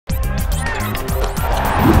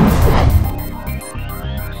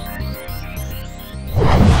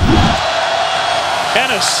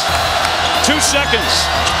Ennis. 2 seconds.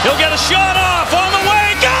 He'll get a shot off on the way.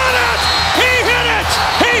 Got it! He hit it!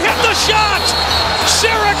 He hit the shot!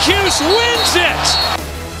 Syracuse wins it!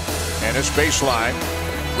 Ennis baseline.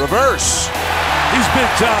 Reverse. He's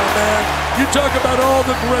big time, man. You talk about all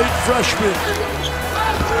the great freshmen.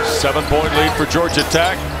 7-point lead for Georgia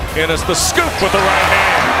Tech. Ennis the scoop with the right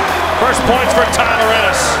hand. First points for Tyler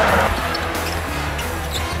Ennis.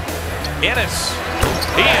 Ennis,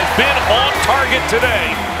 he has been on target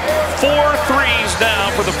today. 4 threes now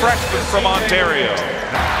for the freshman from Ontario.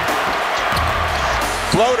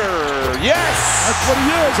 Floater, yes! That's what he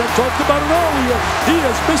is. I talked about it earlier. He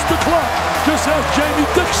has missed the clock. Just as Jamie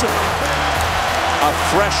Dixon. A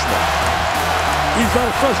freshman. He's not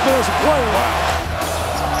a freshman as a player. Wow.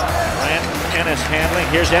 Ennis handling.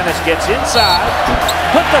 Here's Ennis, gets inside,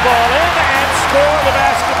 put the ball in, and score the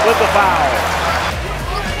basket with the foul.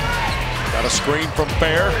 Got a screen from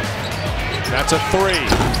Fair. That's a 3.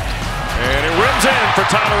 And it rims in for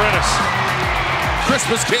Tyler Ennis.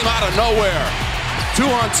 Christmas came out of nowhere.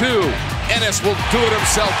 2-on-2. Ennis will do it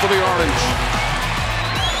himself for the Orange.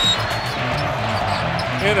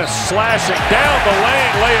 Ennis slashing down the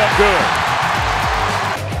lane, layup good.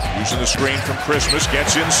 Using the screen from Christmas,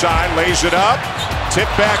 gets inside, lays it up, tip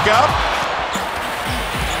back up.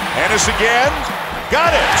 Ennis again,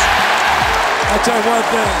 got it. I'll tell you one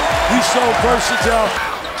thing, he's so versatile.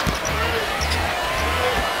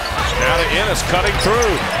 Now to Ennis cutting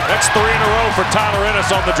through. That's 3 in a row for Tyler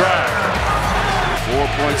Ennis on the drive. 4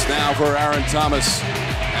 points now for Aaron Thomas.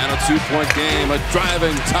 And a 2-point game, a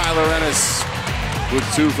driving Tyler Ennis with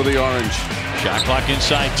 2 for the Orange. Shot clock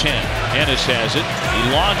inside 10. Ennis has it. He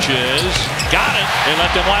launches. Got it. They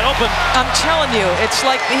left him wide open. I'm telling you, it's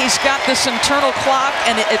like he's got this internal clock,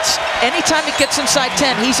 and it's anytime he gets inside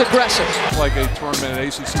 10, he's aggressive. Like a tournament, an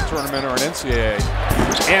ACC tournament or an NCAA.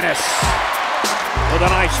 Ennis with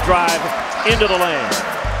a nice drive into the lane.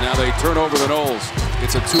 Now they turn over the Knowles.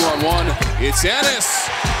 It's a 2-on-1. It's Ennis.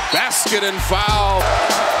 Basket and foul.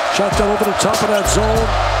 Shot that over the top of that zone.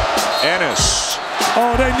 Ennis.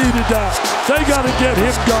 Oh, they needed that. They got to get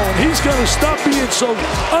him going. He's got to stop being so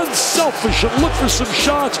unselfish and look for some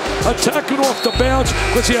shots, attacking off the bounce,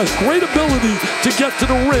 because he has great ability to get to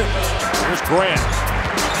the rim. Here's Grant.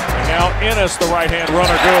 And now Ennis, the right-hand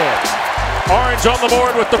runner, good. Orange on the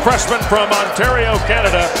board with the freshman from Ontario,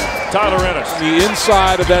 Canada, Tyler Ennis. The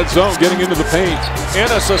inside of that zone, getting into the paint.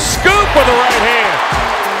 Ennis a scoop with the right hand.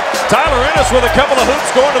 Tyler Ennis with a couple of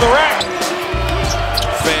hoops going to the rack.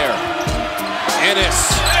 Fair. Ennis.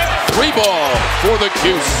 3 ball for the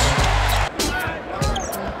Cuse.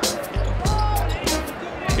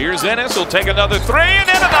 Here's Ennis. He'll take another 3 and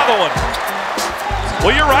then another one.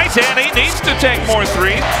 Well, you're right, Danny. Needs to take more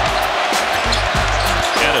 3s.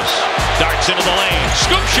 Ennis darts into the lane.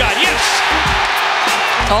 Scoop shot. Yes.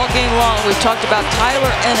 All game long, we've talked about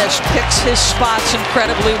Tyler Ennis picks his spots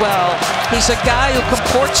incredibly well. He's a guy who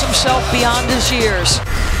comports himself beyond his years.